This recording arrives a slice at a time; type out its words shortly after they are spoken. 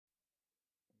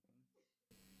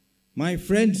My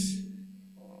friends,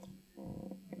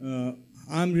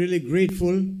 I'm really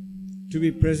grateful to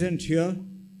be present here,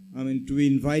 to be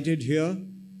invited here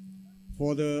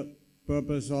for the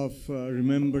purpose of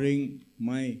remembering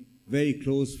my very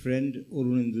close friend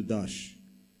Arunendu.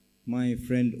 My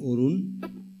friend Arun,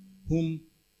 whom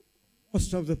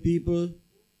most of the people,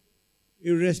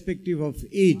 irrespective of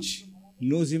age,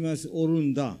 knows him as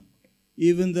Arunda.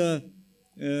 Even the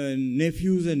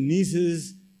nephews and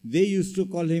nieces, they used to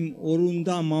call him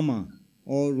Arunda Mama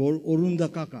or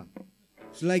Arunda Kaka.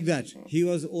 It's like that. He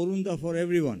was Arunda for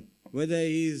everyone, whether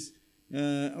he is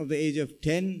of the age of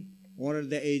 10 or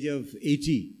at the age of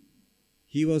 80.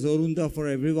 He was Arunda for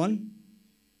everyone.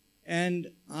 And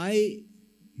I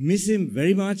miss him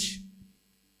very much.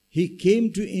 He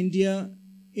came to India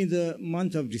in the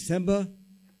month of December.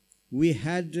 We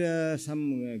had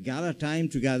some gala time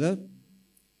together.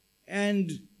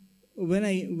 And when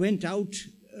I went out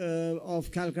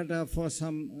of Calcutta for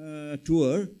some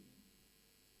tour,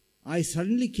 I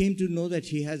suddenly came to know that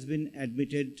he has been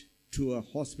admitted to a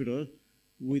hospital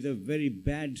with a very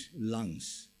bad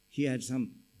lungs. He had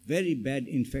some very bad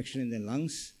infection in the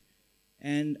lungs,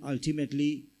 and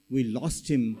ultimately we lost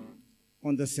him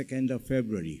on the 2nd of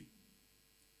February.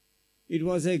 It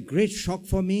was a great shock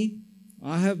for me.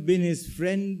 I have been his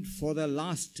friend for the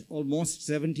last almost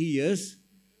 70 years,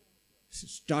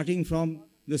 starting from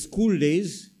the school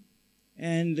days,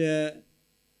 and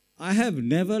I have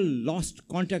never lost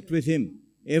contact with him,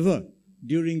 ever,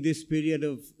 during this period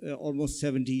of almost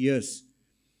 70 years.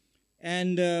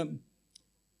 And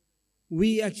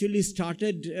we actually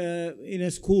started in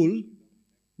a school.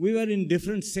 We were in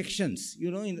different sections, we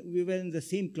were in the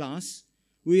same class.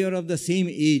 We were of the same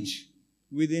age,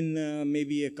 within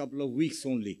maybe a couple of weeks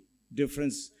only,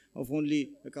 difference of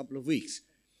only a couple of weeks.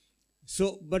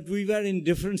 So, but we were in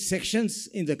different sections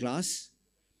in the class,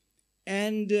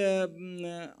 and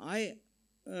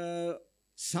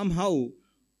somehow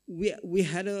we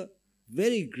had a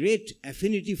very great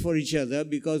affinity for each other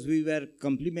because we were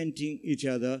complementing each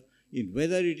other in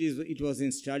whether it was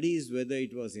in studies, whether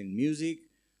it was in music,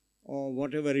 or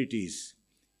whatever it is.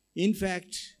 In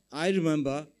fact, I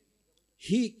remember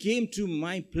he came to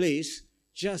my place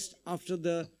just after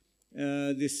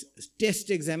this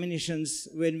test examinations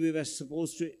when we were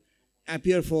supposed to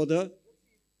appear for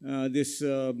this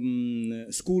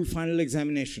school final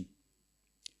examination.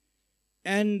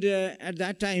 And at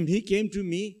that time, he came to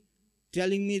me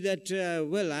telling me that,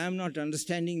 well, I am not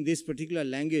understanding this particular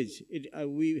language.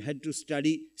 We had to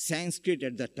study Sanskrit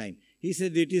at that time. He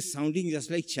said, it is sounding just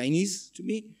like Chinese to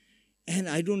me, and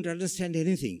I don't understand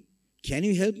anything. Can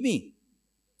you help me?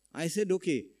 I said,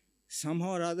 okay.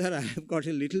 Somehow or other, I have got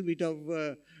a little bit of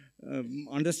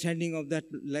understanding of that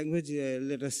language.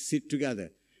 Let us sit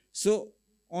together. So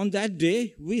on that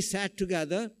day, we sat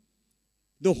together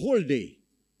the whole day,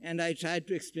 and I tried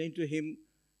to explain to him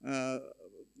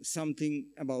something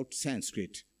about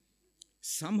Sanskrit.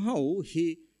 Somehow,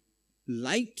 he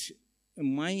liked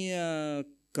my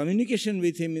communication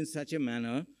with him in such a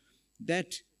manner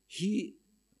that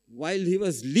while he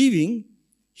was leaving,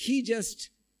 he just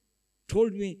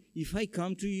told me, if I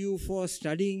come to you for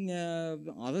studying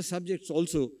other subjects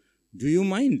also, do you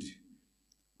mind?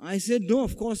 I said, no,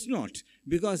 of course not,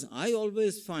 because I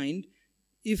always find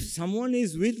if someone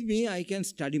is with me, I can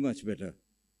study much better.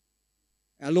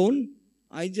 Alone,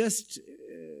 I just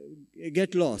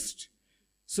get lost.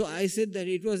 So I said that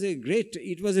it was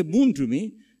a boon to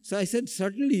me. So I said,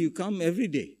 certainly you come every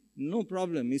day, no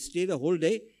problem. You stay the whole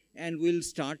day and we'll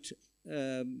start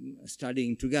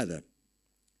studying together.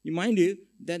 Mind you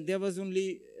that there was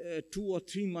only 2 or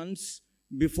 3 months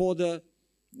before the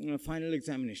final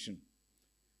examination.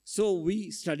 So we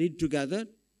studied together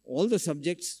all the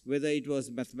subjects, whether it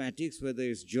was mathematics, whether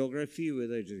it's geography,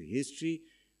 whether it is history.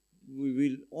 We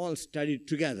will all study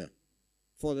together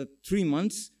for the 3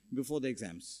 months before the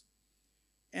exams.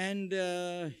 And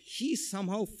he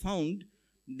somehow found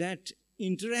that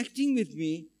interacting with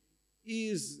me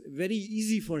is very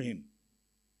easy for him.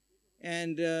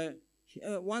 And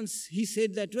once he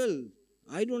said that, well,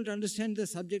 I don't understand the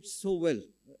subject so well,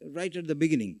 right at the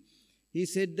beginning. He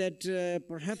said that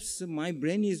perhaps my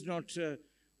brain is not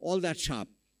all that sharp.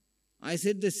 I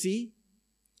said, see,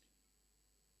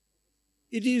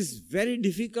 it is very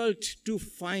difficult to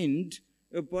find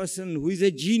a person who is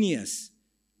a genius,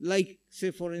 like,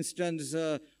 say, for instance,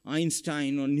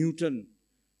 Einstein or Newton.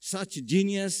 Such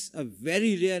genius are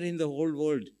very rare in the whole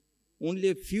world. Only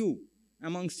a few,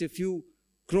 amongst a few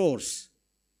crores.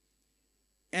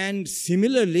 And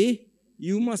similarly,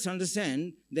 you must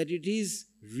understand that it is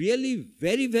really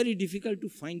very, very difficult to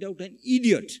find out an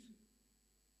idiot.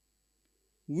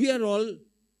 We are all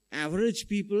average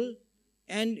people,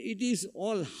 and it is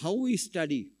all how we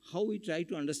study, how we try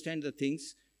to understand the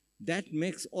things, that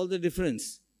makes all the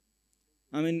difference.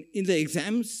 I mean, in the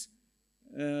exams,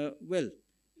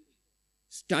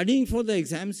 studying for the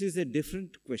exams is a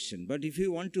different question. But if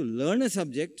you want to learn a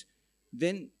subject,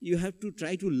 then you have to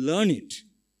try to learn it.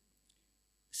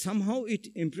 Somehow it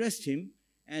impressed him,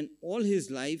 and all his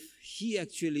life he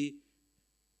actually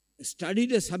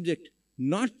studied a subject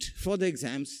not for the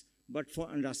exams, but for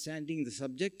understanding the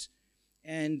subject,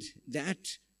 and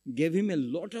that gave him a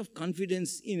lot of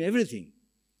confidence in everything.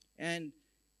 And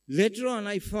later on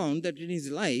I found that in his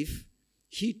life,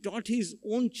 he taught his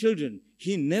own children.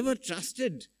 He never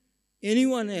trusted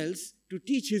anyone else to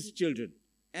teach his children.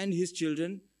 And his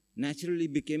children naturally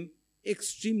became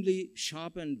extremely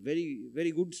sharp and very,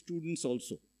 very good students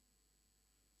also.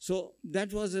 So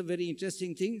that was a very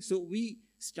interesting thing. So we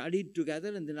studied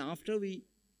together, and then after we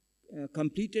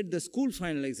completed the school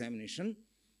final examination,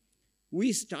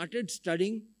 we started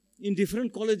studying in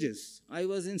different colleges. I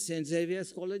was in St.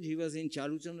 Xavier's College, he was in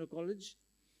Charuchandra College.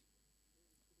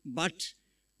 But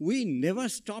we never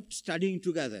stopped studying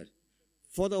together.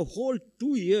 For the whole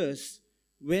 2 years,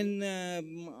 when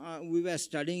we were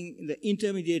studying the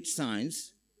intermediate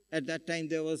science, at that time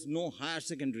there was no higher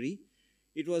secondary,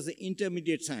 it was the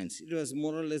intermediate science. It was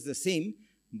more or less the same,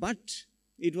 but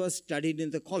it was studied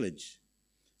in the college.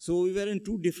 So we were in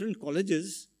two different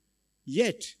colleges,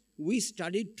 yet we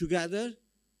studied together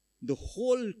the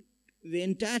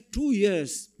entire 2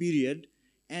 years period,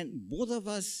 and both of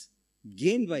us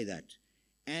gained by that.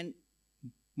 And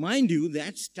mind you,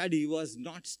 that study was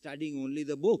not studying only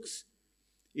the books.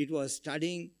 It was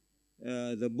studying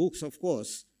the books, of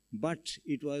course, but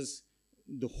it was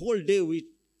the whole day we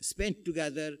spent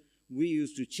together. We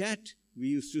used to chat, we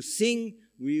used to sing,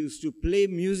 we used to play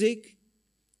music,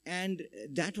 and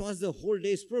that was the whole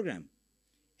day's program.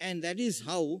 And that is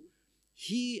how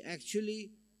he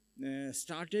actually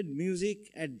started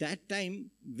music at that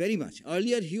time very much.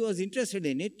 Earlier he was interested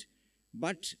in it,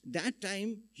 but that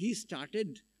time he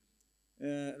started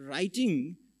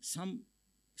writing some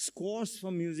scores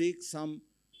for music, some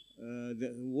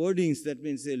the wordings, that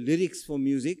means the lyrics for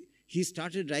music. He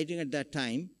started writing at that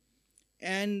time.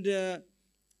 And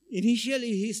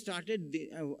initially he started,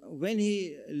 when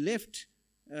he left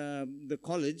the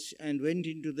college and went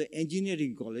into the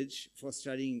engineering college for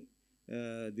studying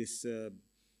this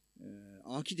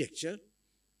architecture,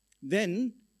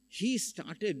 then he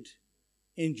started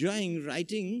enjoying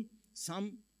writing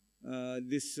some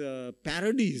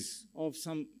parodies of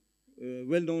some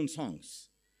well-known songs.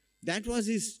 That was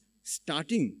his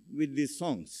starting with these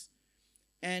songs.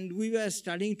 And we were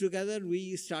studying together.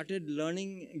 We started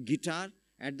learning guitar.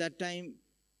 At that time,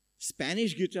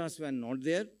 Spanish guitars were not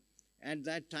there. At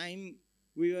that time,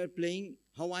 we were playing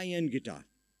Hawaiian guitar.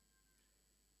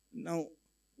 Now,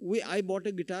 I bought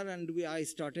a guitar and I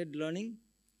started learning,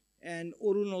 and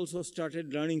Arun also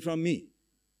started learning from me.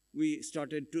 We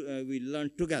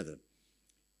learned together.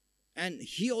 And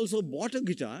he also bought a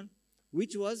guitar,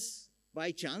 which was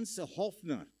by chance a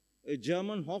Hofner, a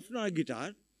German Hofner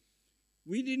guitar.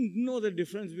 We didn't know the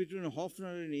difference between a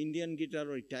Hofner and Indian guitar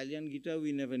or Italian guitar.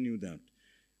 We never knew that.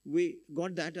 We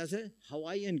got that as a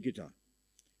Hawaiian guitar.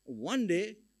 One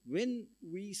day, when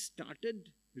we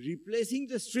started replacing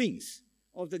the strings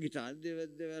of the guitar, they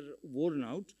were worn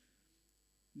out.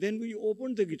 Then we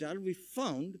opened the guitar, we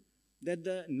found that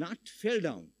the nut fell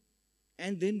down.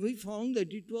 And then we found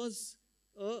that it was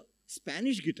a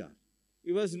Spanish guitar.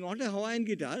 It was not a Hawaiian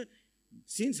guitar.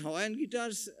 Since Hawaiian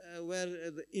guitars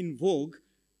were in vogue,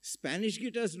 Spanish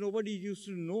guitars nobody used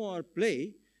to know or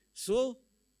play. So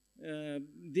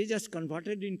they just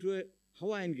converted into a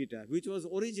Hawaiian guitar, which was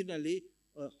originally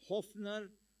a Hofner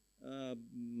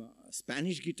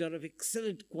Spanish guitar of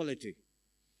excellent quality.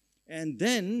 And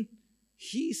then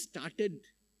he started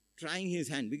trying his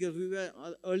hand, because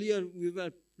earlier we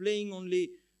were playing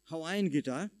only Hawaiian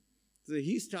guitar. So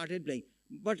he started playing.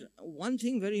 But one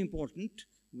thing very important,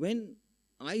 when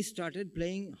I started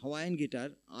playing Hawaiian guitar,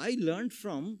 I learned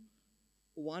from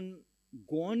one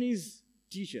Goanese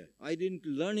teacher. I didn't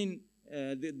learn in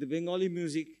the Bengali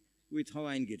music with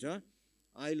Hawaiian guitar.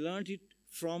 I learned it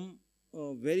from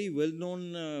a very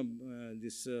well-known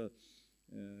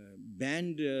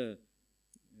band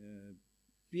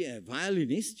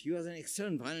violinist. He was an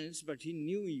excellent violinist, but he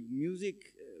knew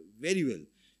music very well.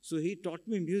 So he taught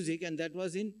me music, and that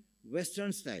was in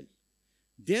Western style.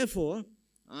 Therefore,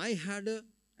 I had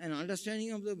an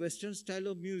understanding of the Western style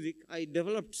of music. I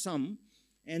developed some,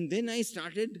 and then I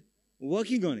started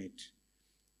working on it.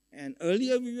 And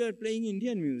earlier we were playing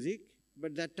Indian music,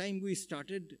 but that time we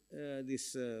started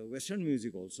this Western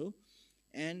music also.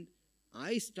 and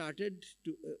I started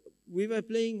to, we were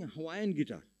playing Hawaiian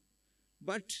guitar.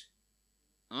 But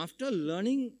after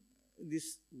learning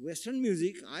this Western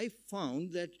music, I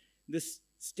found that the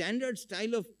standard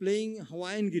style of playing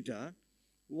Hawaiian guitar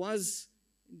was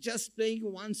just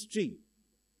playing one string,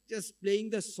 just playing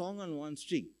the song on one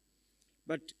string.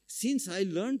 But since I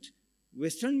learned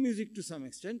Western music to some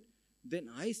extent, then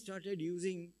I started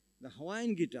using the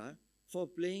Hawaiian guitar for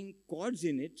playing chords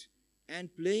in it and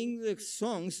playing the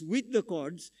songs with the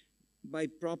chords by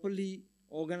properly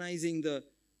organizing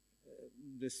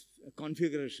this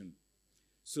configuration.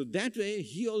 So that way,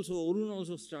 Arun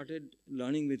also started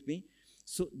learning with me.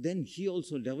 So then he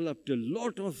also developed a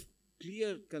lot of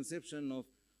clear conception of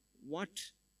what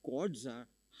chords are,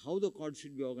 how the chords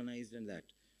should be organized and that.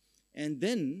 And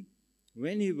then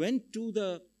when he went to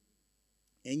the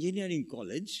engineering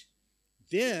college,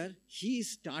 there he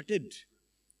started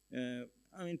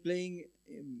playing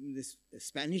this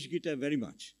Spanish guitar very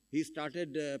much. He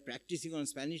started practicing on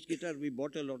Spanish guitar. We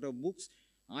bought a lot of books.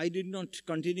 I did not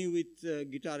continue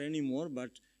with guitar anymore, but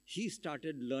he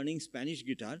started learning Spanish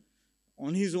guitar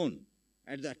on his own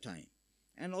at that time.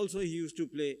 And also he used to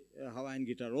play Hawaiian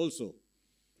guitar also.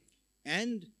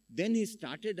 And then he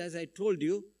started, as I told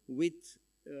you, with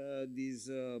these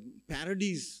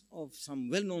parodies of some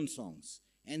well-known songs.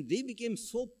 And they became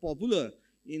so popular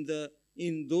in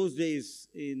those days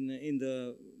in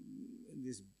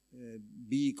this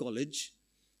BE college.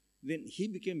 Then he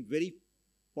became very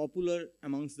popular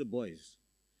amongst the boys.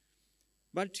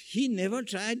 But he never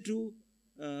tried to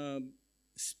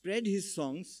spread his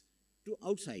songs to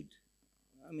outside,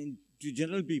 to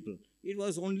general people. It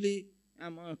was only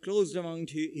closed among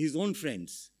his own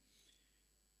friends.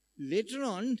 Later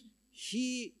on,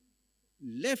 he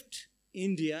left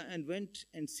India and went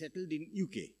and settled in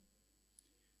UK.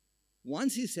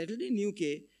 Once he settled in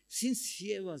UK, since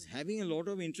he was having a lot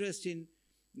of interest in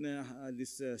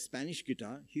this Spanish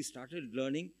guitar, he started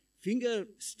learning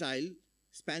finger-style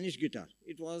Spanish guitar.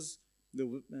 It was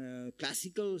the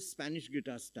classical Spanish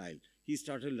guitar style. He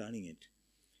started learning it.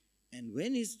 And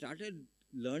when he started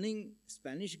learning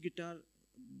Spanish guitar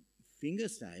finger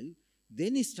style,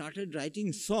 then he started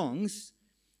writing songs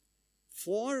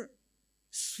for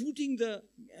suiting the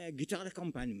guitar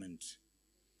accompaniment.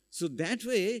 So that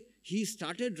way, he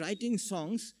started writing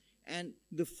songs, and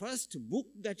the first book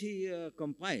that he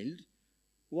compiled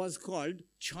was called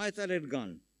Chaytarer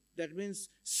Gan. That means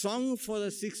Song for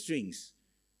the Six Strings.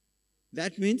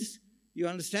 That means, you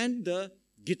understand, the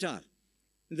guitar.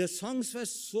 The songs were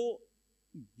so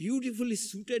beautifully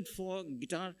suited for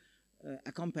guitar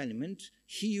accompaniment.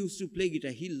 He used to play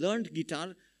guitar. He learned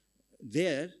guitar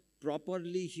there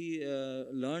properly. He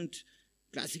learned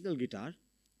classical guitar,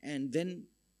 and then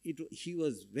he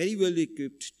was very well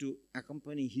equipped to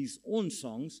accompany his own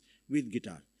songs with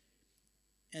guitar.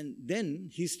 And then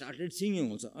he started singing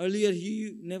also. Earlier,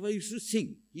 he never used to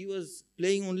sing. He was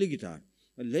playing only guitar.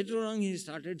 But later on, he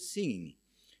started singing,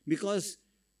 because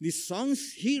the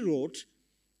songs he wrote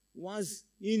was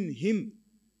in him.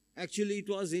 Actually, it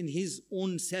was in his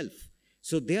own self.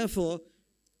 So therefore,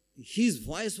 his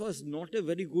voice was not a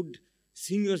very good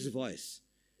singer's voice.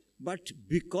 But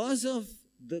because of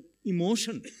the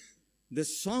emotion, the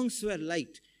songs were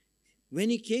liked. When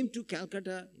he came to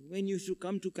Calcutta, when he used to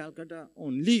come to Calcutta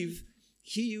on leave,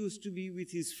 he used to be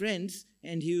with his friends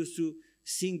and he used to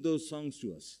sing those songs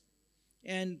to us.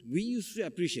 And we used to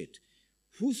appreciate.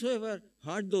 Whosoever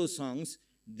heard those songs,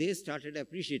 they started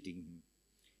appreciating him.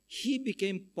 He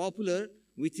became popular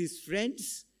with his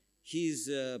friends, his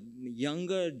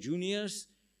younger juniors.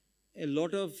 A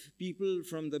lot of people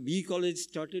from the B college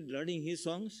started learning his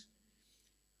songs.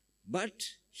 But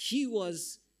he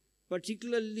was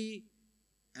particularly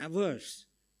averse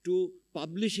to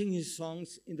publishing his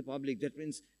songs in the public. That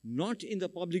means not in the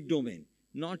public domain,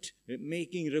 not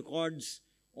making records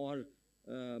or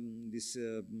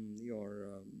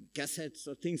your cassettes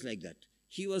or things like that.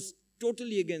 He was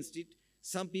totally against it.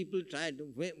 Some people tried.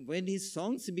 When his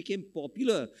songs became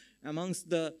popular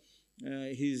amongst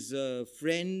his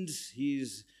friends,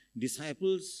 his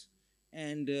disciples,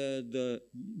 and the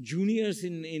juniors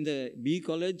in the B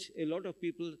college, a lot of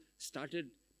people started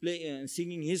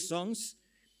singing his songs,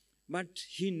 but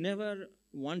he never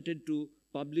wanted to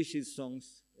publish his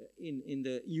songs in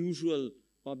the usual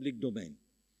public domain.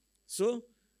 So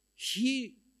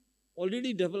he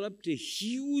already developed a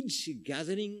huge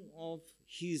gathering of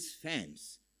his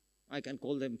fans. I can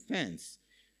call them fans,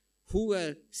 who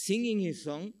were singing his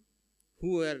song,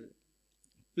 who were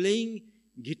playing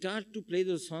guitar to play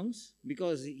those songs,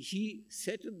 because he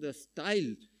set the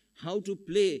style how to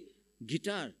play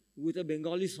guitar with a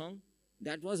Bengali song.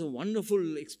 that was a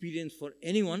wonderful experience for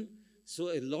anyone. So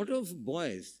a lot of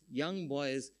boys, young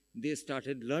boys, they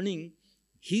started learning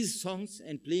his songs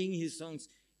and playing his songs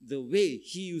the way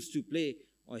he used to play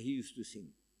or he used to sing.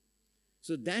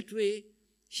 So that way,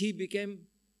 he became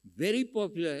very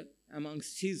popular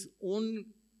amongst his own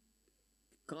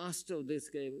caste of this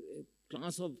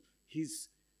class of his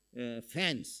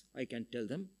fans, I can tell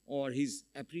them, or his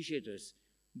appreciators,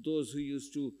 those who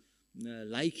used to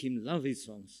like him, love his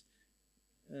songs.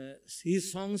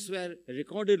 His songs were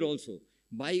recorded also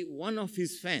by one of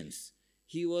his fans.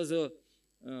 He was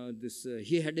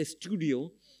he had a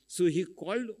studio, so he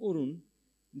called Arun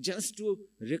just to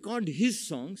record his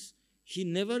songs. He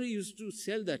never used to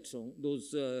sell that song,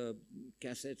 those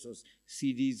cassettes or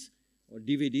CDs or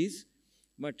DVDs,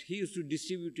 but he used to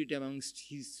distribute it amongst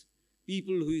his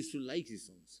people who used to like his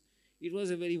songs. It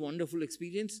was a very wonderful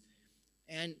experience,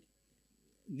 and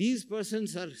these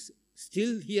persons are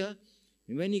still here.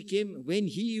 When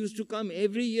he used to come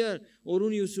every year,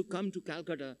 Arun used to come to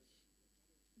Calcutta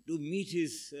to meet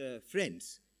his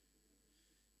friends.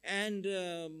 And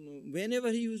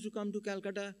whenever he used to come to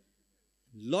Calcutta,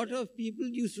 lot of people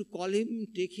used to call him,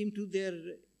 take him to their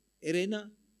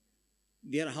arena,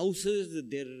 their houses,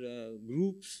 their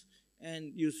groups,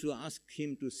 and used to ask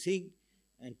him to sing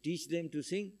and teach them to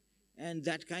sing. And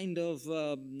that kind of,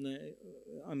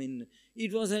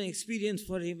 it was an experience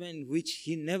for him and which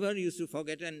he never used to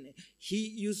forget. And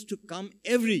he used to come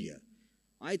every year.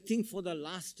 I think for the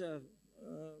last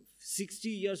 60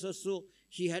 years or so,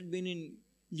 he had been in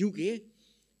UK.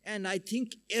 And I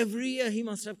think every year he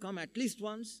must have come at least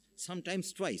once,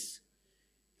 sometimes twice.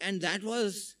 And that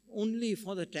was only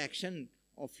for the attraction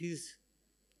of his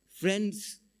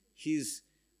friends, his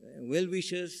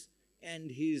well-wishers,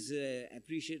 and his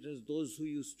appreciators, those who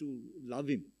used to love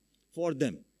him, for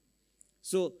them.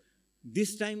 So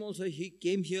this time also he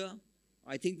came here,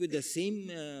 I think with the same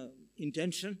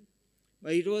intention.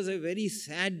 But it was a very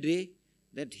sad day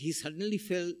that he suddenly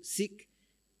fell sick.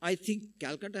 I think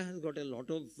Calcutta has got a lot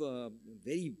of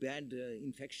very bad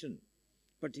infection,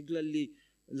 particularly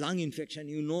lung infection.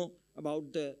 You know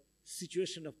about the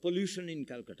situation of pollution in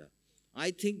Calcutta.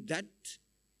 I think that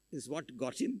is what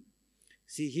got him.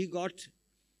 See, he got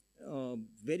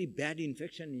very bad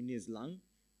infection in his lung,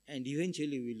 and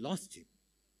eventually we lost him.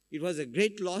 It was a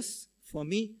great loss for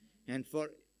me and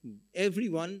for every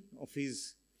one of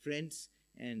his friends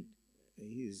and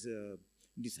his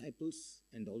disciples,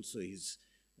 and also his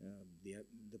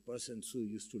the persons who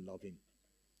used to love him.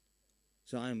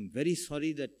 So I am very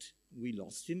sorry that we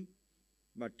lost him,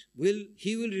 but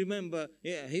he will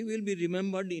be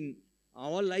remembered in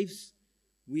our lives.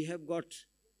 We have got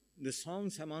the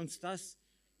songs amongst us.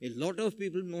 A lot of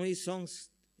people know his songs,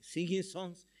 sing his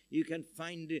songs. You can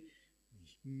find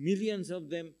millions of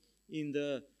them in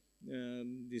the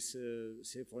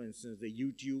say for instance the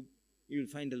YouTube. You will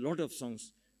find a lot of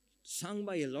songs sung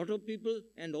by a lot of people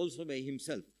and also by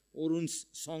himself. Arun's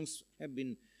songs have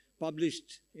been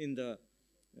published in the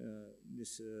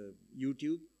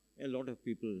YouTube. A lot of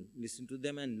people listen to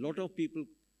them, and a lot of people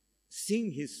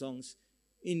sing his songs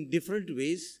in different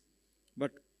ways,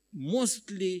 but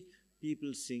mostly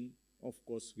people sing, of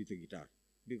course, with a guitar,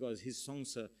 because his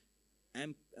songs are,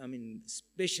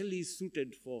 specially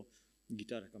suited for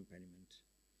guitar accompaniment.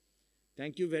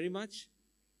 Thank you very much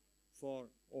for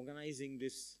organizing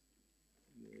this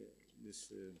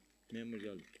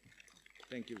memorial.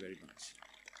 Thank you very much.